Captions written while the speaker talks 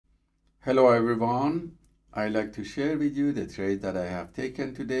Hello everyone, I'd like to share with you the trade that I have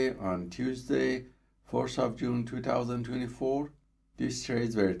taken today on Tuesday, 4th of June 2024. These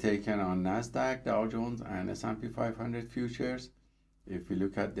trades were taken on Nasdaq, Dow Jones and S&P 500 futures. If we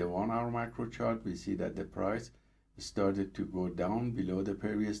look at the 1 hour macro chart, we see that the price started to go down below the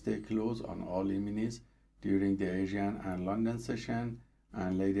previous day close on all E-minis during the Asian and London session,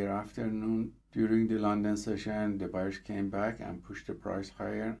 and later afternoon during the London session the buyers came back and pushed the price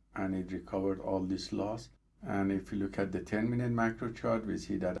higher and it recovered all this loss. And if you look at the 10-minute macro chart, we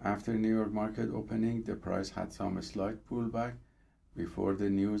see that after New York market opening the price had some slight pullback before the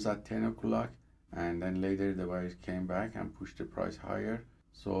news at 10 o'clock, and then later the buyers came back and pushed the price higher.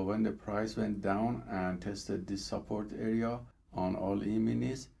 So when the price went down and tested this support area on all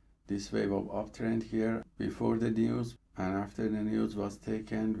E-minis, this wave of uptrend here before the news and after the news was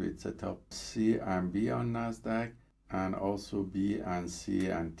taken, with set up C and B on Nasdaq, and also B and C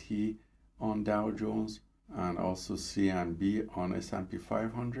and T on Dow Jones, and also C and B on S&P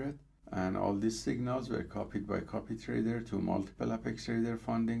 500. And all these signals were copied by copy trader to multiple Apex Trader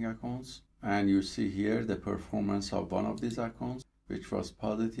funding accounts. And you see here the performance of one of these accounts, which was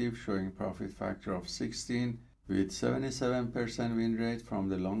positive, showing profit factor of 16 with 77% win rate from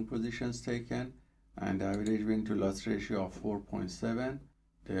the long positions taken, and average win to loss ratio of 4.7.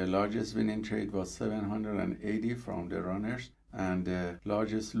 The largest winning trade was 780 from the runners, and the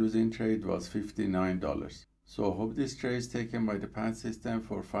largest losing trade was $59. So hope this trade taken by the PAAT system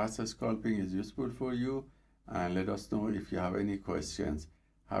for fast scalping is useful for you, and let us know if you have any questions.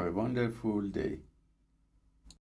 Have a wonderful day.